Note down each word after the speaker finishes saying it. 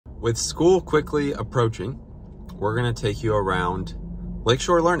With school quickly approaching, we're going to take you around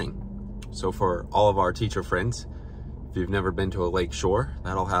Lakeshore Learning. So for all of our teacher friends, if you've never been to a Lakeshore,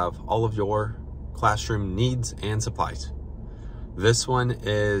 that'll have all of your classroom needs and supplies. This one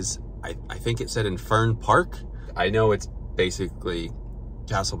is, I think it said in Fern Park. I know it's basically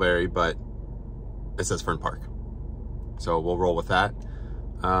Casselberry, but it says Fern Park. So we'll roll with that.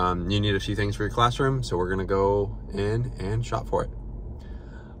 You need a few things for your classroom, so we're gonna go in and shop for it.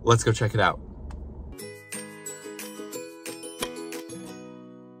 Let's go check it out.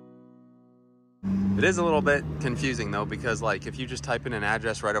 It is a little bit confusing though, because like if you just type in an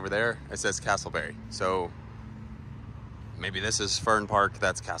address right over there, it says Casselberry. So maybe this is Fern Park,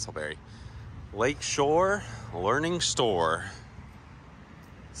 that's Casselberry. Lakeshore Learning Store.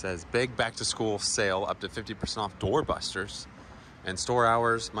 It says big back to school sale, up to 50% off doorbusters. And store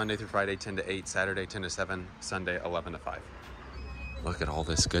hours, Monday through Friday, 10 to 8, Saturday, 10 to 7, Sunday, 11 to 5. Look at all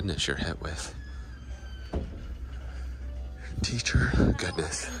this goodness you're hit with. Teacher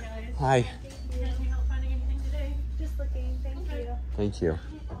goodness. Hi. Can you help finding anything today? Just looking, thank you. Thank you.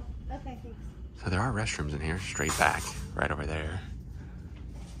 Okay, thanks. So there are restrooms in here, straight back, right over there.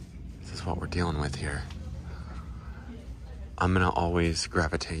 This is what we're dealing with here. I'm gonna always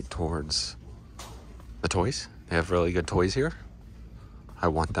gravitate towards the toys. They have really good toys here. I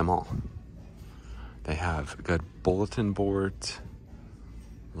want them all. They have good bulletin boards.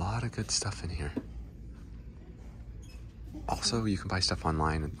 A lot of good stuff in here. Also, you can buy stuff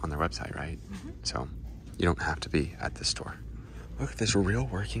online on their website, right? Mm-hmm. So you don't have to be at the store. Look at this real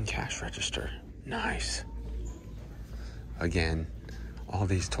working cash register. Nice. Again, all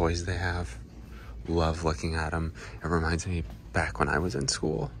these toys they have, love looking at them. It reminds me back when I was in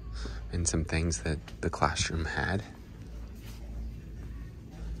school and some things that the classroom had.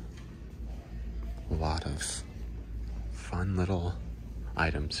 A lot of fun little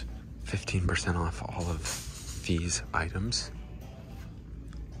items. 15% off all of these items.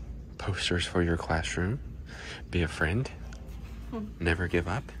 Posters for your classroom. Be a friend. Never give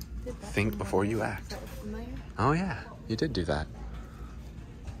up. Think before you act. Oh yeah, you did do that.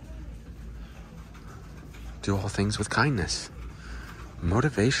 Do all things with kindness.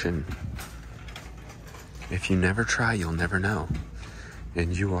 Motivation. If you never try, you'll never know.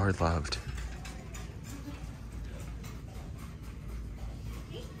 And you are loved.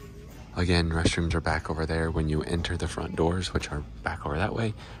 Again, restrooms are back over there when you enter the front doors, which are back over that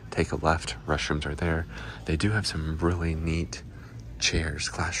way. Take a left, restrooms are there. They do have some really neat chairs,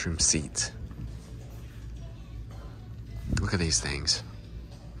 classroom seats. Look at these things.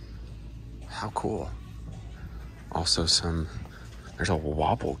 How cool. Also there's a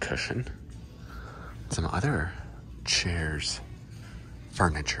wobble cushion. Some other chairs,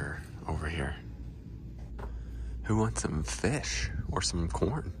 furniture over here. Who wants some fish or some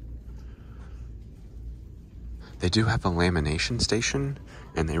corn? They do have a lamination station,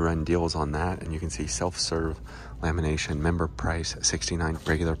 and they run deals on that, and you can see self-serve lamination, member price $69,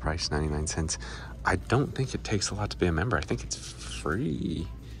 regular price 99 cents. I don't think it takes a lot to be a member. I think it's free.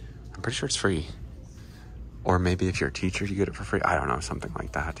 I'm pretty sure it's free. Or maybe if you're a teacher, you get it for free. I don't know, something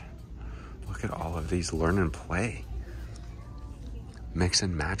like that. Look at all of these learn and play. Mix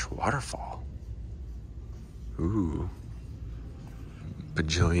and match waterfall. Ooh.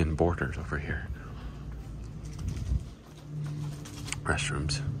 Bajillion borders over here.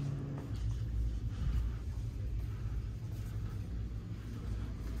 Restrooms.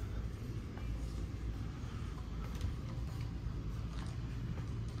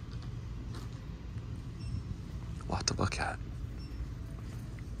 Lot to look at.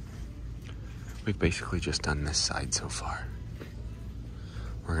 We've basically just done this side so far.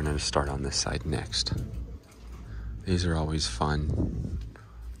 We're going to start on this side next. These are always fun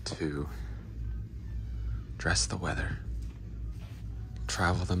to dress the weather.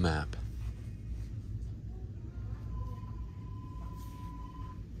 Travel the map.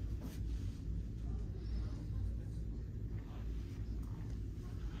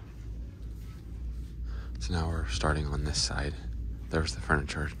 So now we're starting on this side. There's the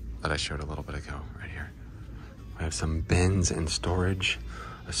furniture that I showed a little bit ago, right here. We have some bins and storage,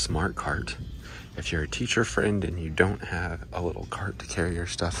 a smart cart. If you're a teacher friend and you don't have a little cart to carry your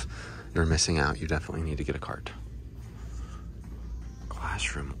stuff, you're missing out. You definitely need to get a cart.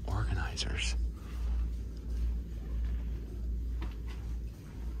 Classroom organizers.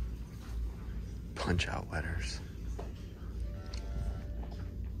 Punch out letters.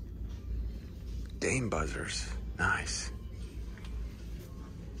 Dame buzzers. Nice.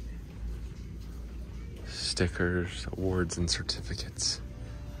 Stickers, awards, and certificates.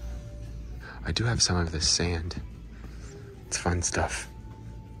 I do have some of this sand. It's fun stuff.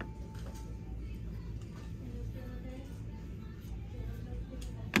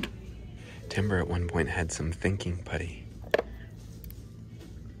 Tember at one point had some thinking putty.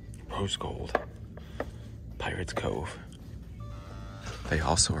 Rose gold. Pirates Cove. They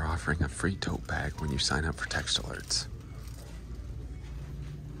also are offering a free tote bag when you sign up for text alerts.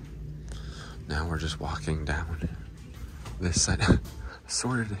 Now we're just walking down this side.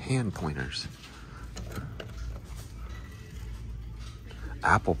 Assorted hand pointers.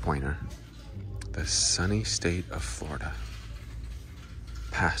 Apple pointer. The sunny state of Florida.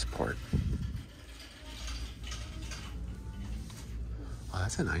 Passport. Oh,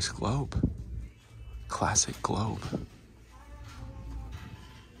 that's a nice globe. Classic globe.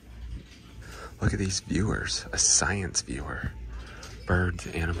 Look at these viewers. A science viewer. Birds,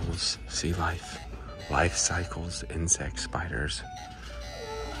 animals, sea life, life cycles, insects, spiders,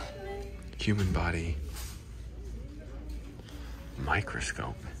 human body,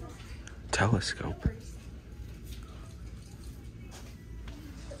 microscope, telescope.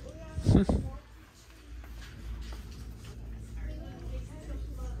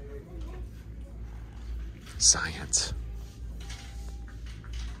 Science.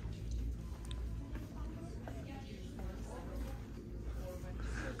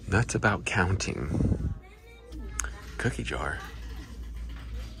 Nuts about counting. Cookie jar.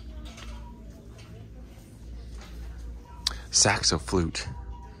 Saxo flute.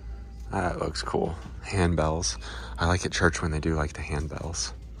 That looks cool. Handbells. I like at church when they do like the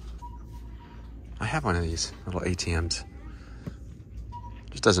handbells. I have one of these little ATMs.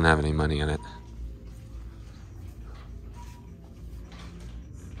 Just doesn't have any money in it.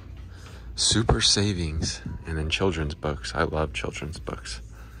 Super savings. And then children's books. I love children's books.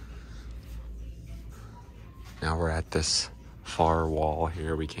 Now we're at this far wall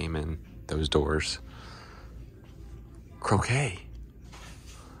here. We came in those doors. Croquet.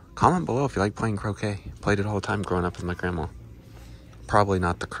 Comment below if you like playing croquet. Played it all the time growing up with my grandma. Probably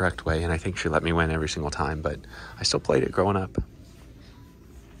not the correct way, and I think she let me win every single time, but I still played it growing up.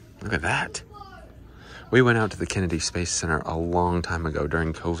 Look at that. We went out to the Kennedy Space Center a long time ago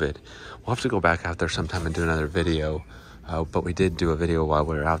during COVID. We'll have to go back out there sometime and do another video, but we did do a video while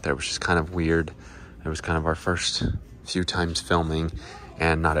we were out there, which is kind of weird. It was kind of our first few times filming,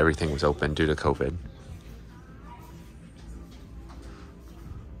 and not everything was open due to COVID.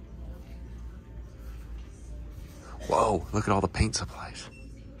 Whoa, look at all the paint supplies.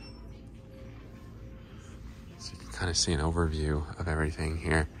 So you can kind of see an overview of everything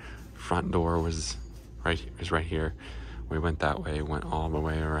here. Front door was right here. We went that way, went all the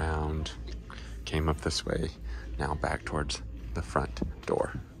way around, came up this way, now back towards the front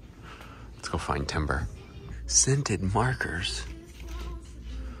door. Let's go find Tember. Scented markers.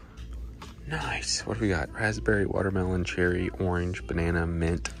 Nice. What do we got? Raspberry, watermelon, cherry, orange, banana,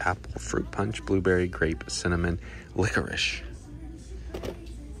 mint, apple, fruit punch, blueberry, grape, cinnamon, licorice.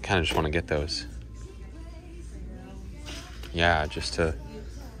 Kind of just want to get those. Yeah, just to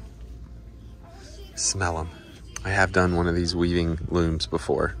smell them. I have done one of these weaving looms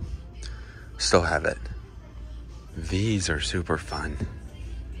before. Still have it. These are super fun.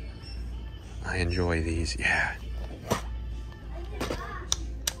 I enjoy these, yeah.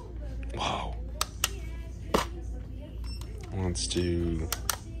 Whoa. Wants to...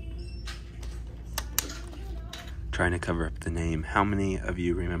 Trying to cover up the name. How many of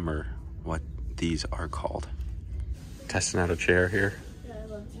you remember what these are called? Testing out a chair here. Yeah, I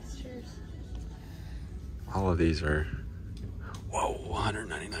love these chairs. All of these are, whoa,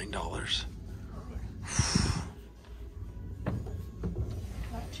 $199.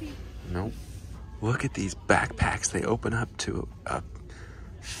 Not cheap. Nope. Look at these backpacks. They open up to a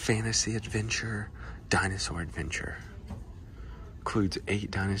fantasy adventure, dinosaur adventure. Includes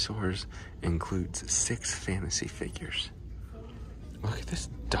 8 dinosaurs, includes 6 fantasy figures. Look at this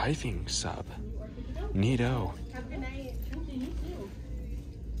diving sub. Neato. Have a good night.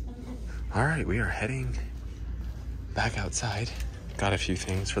 All right, we are heading back outside. Got a few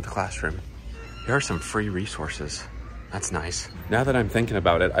things for the classroom. Here are some free resources. That's nice. Now that I'm thinking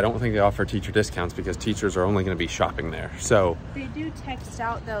about it, I don't think they offer teacher discounts because teachers are only going to be shopping there. So They do text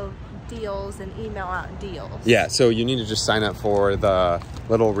out though deals and email out deals. yeah, so you need to just sign up for the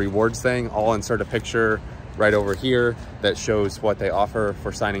little rewards thing. I'll insert a picture right over here that shows what they offer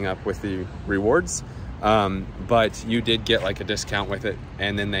for signing up with the rewards. But you did get like a discount with it,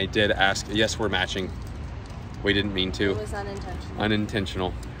 and then they did ask, yes, we're matching. We didn't mean to. It was unintentional.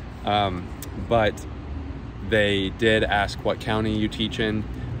 Unintentional. But they did ask what county you teach in.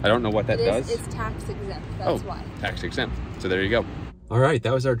 I don't know what that does. It's tax exempt, that's why. Tax exempt. So there you go. All right,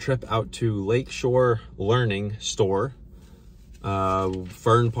 that was our trip out to Lakeshore Learning Store.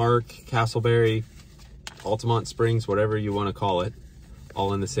 Fern Park, Casselberry, Altamont Springs, whatever you want to call it,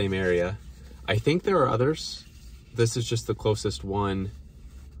 all in the same area. I think there are others. This is just the closest one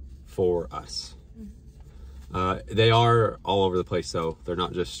for us. They are all over the place though. They're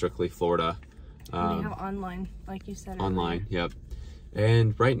not just strictly Florida. And they have online, like you said. Online, yep.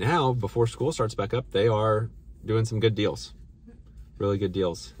 And right now, before school starts back up, they are doing some good deals. Really good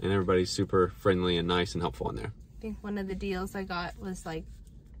deals. And everybody's super friendly and nice and helpful in there. I think one of the deals I got was like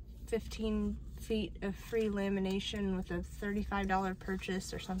 15 feet of free lamination with a $35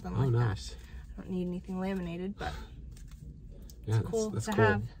 purchase or something like nice. that. I don't need anything laminated, but yeah, it's cool that's to cool.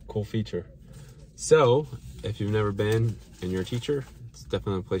 have. Cool feature. So, if you've never been and you're a teacher, it's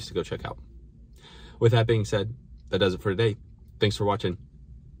definitely a place to go check out. With that being said, that does it for today. Thanks for watching.